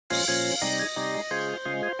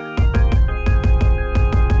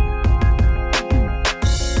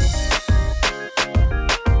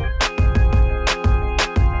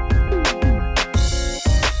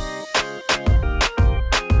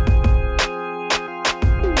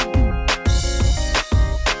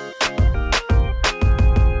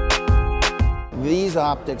These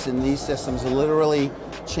optics and these systems literally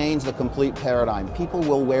change the complete paradigm. People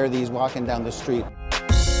will wear these walking down the street.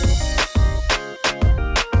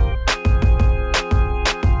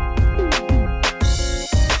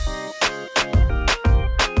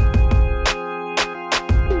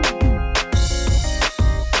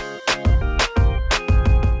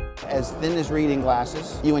 As thin as reading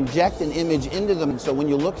glasses. You inject an image into them, so when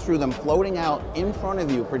you look through them, floating out in front of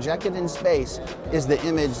you, projected in space, is the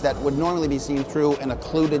image that would normally be seen through an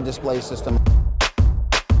occluded display system.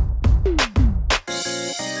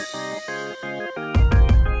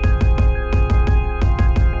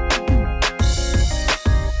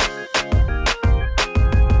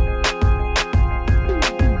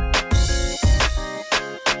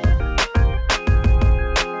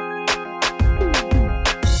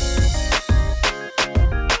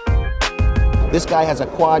 This guy has a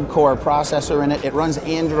quad-core processor in it. It runs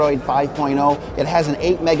Android 5.0. It has an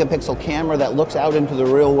 8-megapixel camera that looks out into the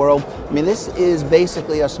real world. I mean, this is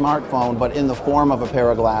basically a smartphone, but in the form of a pair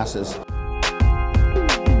of glasses.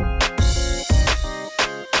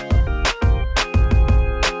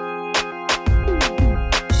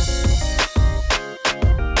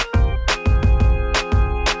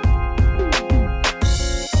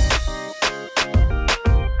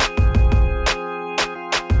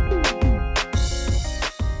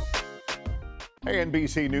 Hey,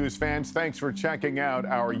 NBC News fans, thanks for checking out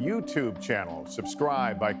our YouTube channel.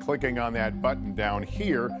 Subscribe by clicking on that button down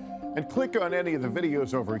here and click on any of the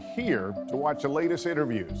videos over here to watch the latest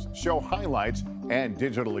interviews, show highlights, and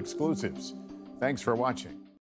digital exclusives. Thanks for watching.